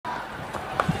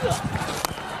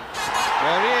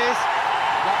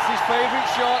favourite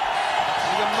shot.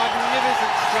 He's a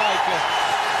magnificent striker.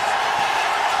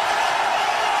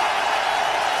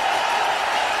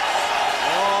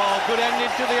 Oh, good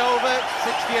ending to the over.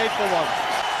 68 for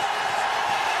 1.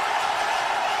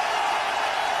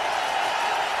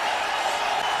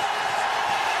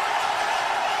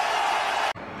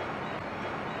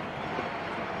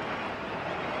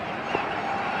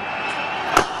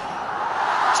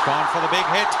 Gone for the big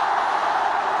hit,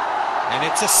 and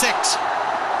it's a 6.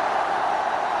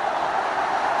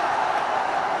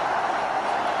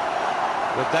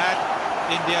 With that,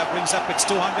 India brings up its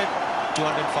 200,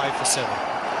 205 for 7.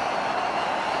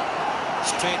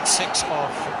 Straight 6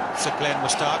 off Saqlain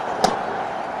Mushtaq.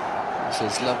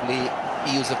 This is lovely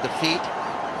use of the feet,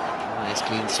 nice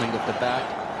clean swing of the bat.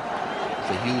 It's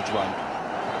a huge one.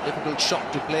 Difficult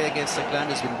shot to play against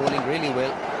Saqlain, has been bowling really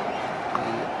well.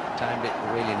 Timed it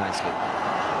really nicely.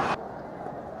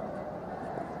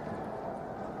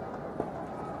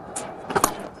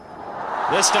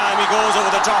 This time he goes over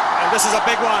the top, and this is a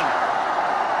big one.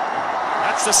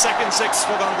 That's the second 6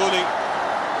 for Ganguly.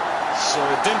 So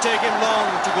it didn't take him long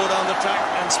to go down the track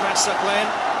and smash Saqlain,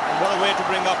 and what a way to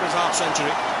bring up his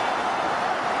half-century.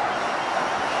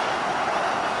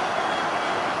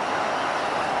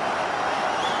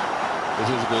 This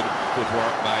is good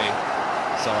footwork by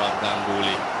Sourav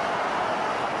Ganguly.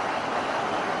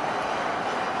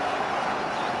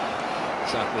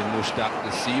 Saqlain Mushtaq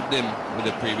deceived him with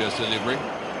the previous delivery.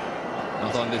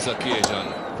 Not on this occasion.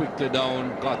 Quickly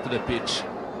down, got to the pitch,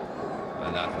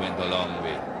 and that went a long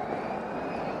way.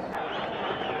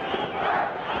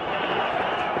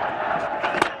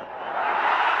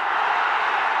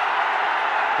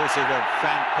 This is a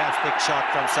fantastic shot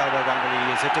from Sourav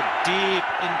Ganguly. He's hit it deep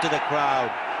into the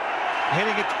crowd,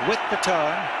 hitting it with the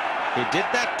turn. He did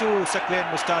that to Saqlain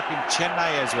Mushtaq in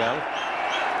Chennai as well.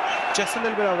 Just a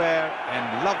little bit aware,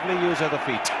 and lovely use of the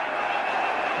feet.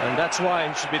 And that's why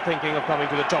he should be thinking of coming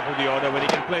to the top of the order when he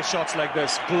can play shots like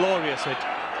this. Glorious hit.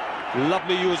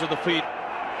 Lovely use of the feet.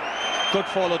 Good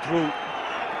follow through.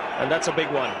 And that's a big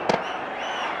one.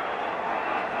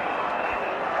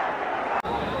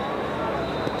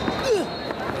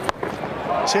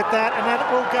 Hit that, and that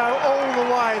will go all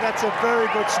the way. That's a very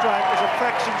good strike. It was a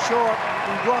fraction short.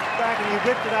 He rocked back and he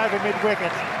ripped it over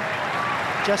mid-wicket.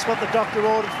 Just what the doctor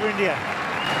ordered for India.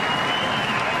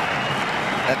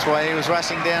 That's why he was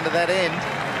rushing down to that end.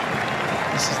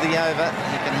 This is the over.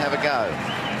 He can have a go.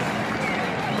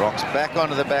 Rocks back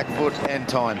onto the back foot and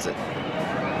times it.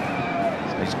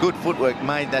 So his good footwork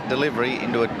made that delivery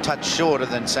into a touch shorter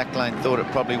than Saqlain thought it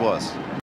probably was.